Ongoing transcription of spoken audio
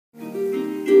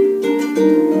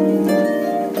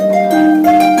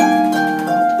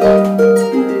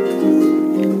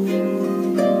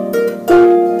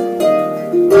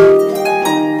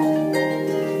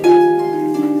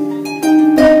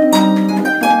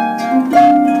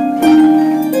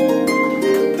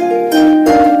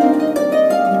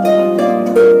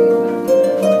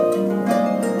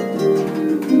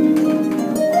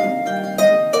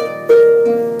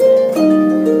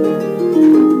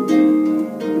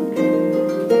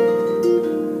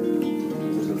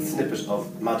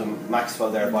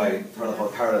Maxwell there by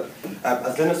Carol.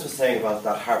 As Linus was saying about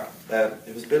that harp,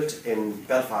 it was built in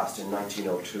Belfast in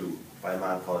 1902 by a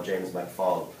man called James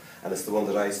McFall, and it's the one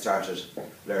that I started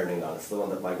learning on. It's the one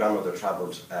that my grandmother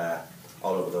travelled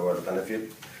all over the world. And if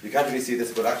you can't really see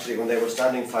this, but actually when they were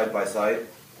standing side by side,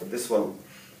 this one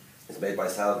is made by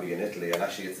Salvi in Italy, and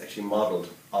actually it's actually modelled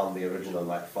on the original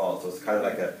McFall, so it's kind of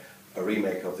like a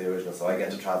remake of the original. So I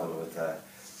get to travel with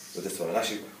this one. And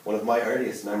actually, one of my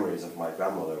earliest memories of my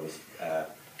grandmother was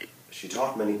she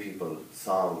taught many people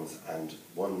songs, and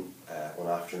one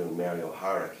afternoon Mary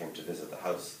O'Hara came to visit the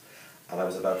house, and I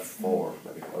was about 4,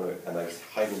 maybe, and I was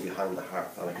hiding behind the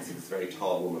harp, and I could see this very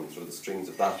tall woman through the strings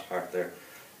of that harp there.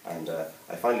 And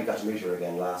I finally got to meet her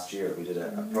again last year. We did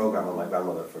a programme on my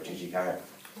grandmother for TG Carr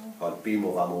called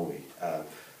Bimo Vamomi.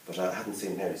 But I hadn't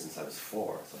seen Mary since I was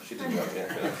 4, so she didn't know.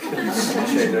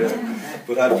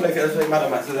 But I'll play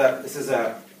Madam Maxwell. This is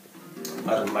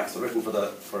Madam Maxwell, written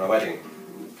for a wedding.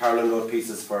 Carolyn wrote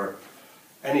pieces for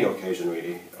any occasion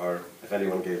really, or if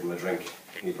anyone gave him a drink,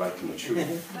 he'd write them a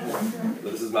tune. So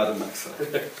this is Madam Maxwell.